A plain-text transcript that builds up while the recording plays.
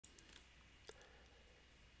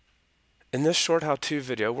In this short how-to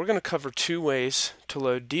video, we're going to cover two ways to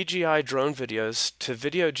load DJI drone videos to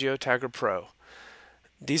Video GeoTagger Pro.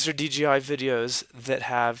 These are DJI videos that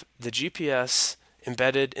have the GPS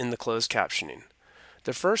embedded in the closed captioning.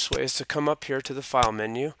 The first way is to come up here to the File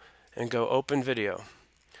menu and go Open Video.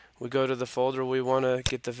 We go to the folder we want to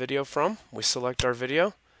get the video from, we select our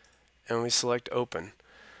video, and we select Open.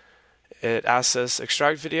 It asks us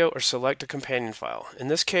extract video or select a companion file. In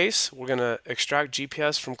this case, we're going to extract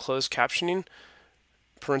GPS from closed captioning,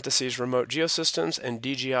 parentheses remote geosystems, and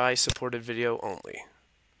DJI supported video only.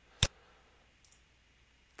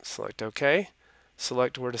 Select OK.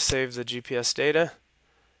 Select where to save the GPS data,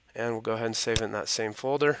 and we'll go ahead and save it in that same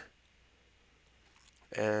folder.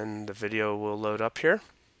 And the video will load up here.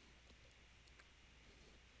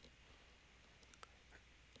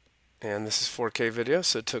 And this is 4K video,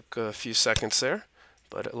 so it took a few seconds there,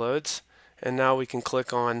 but it loads. And now we can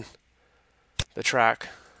click on the track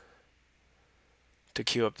to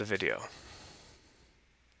queue up the video.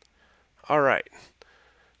 Alright,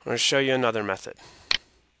 I'm going to show you another method.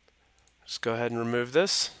 Just go ahead and remove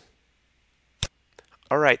this.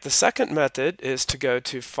 Alright, the second method is to go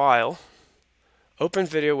to File, Open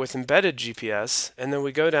Video with Embedded GPS, and then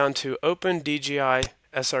we go down to Open DJI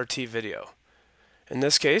SRT Video. In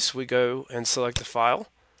this case, we go and select the file,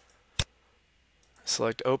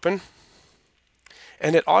 select Open,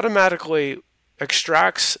 and it automatically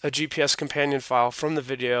extracts a GPS companion file from the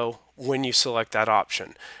video when you select that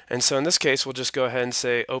option. And so in this case, we'll just go ahead and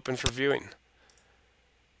say Open for viewing.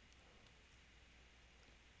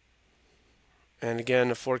 And again,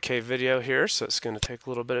 a 4K video here, so it's going to take a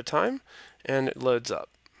little bit of time, and it loads up.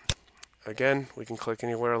 Again, we can click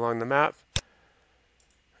anywhere along the map.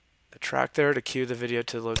 The track there to queue the video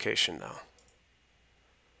to the location now.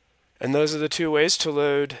 And those are the two ways to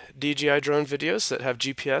load DJI drone videos that have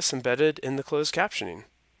GPS embedded in the closed captioning.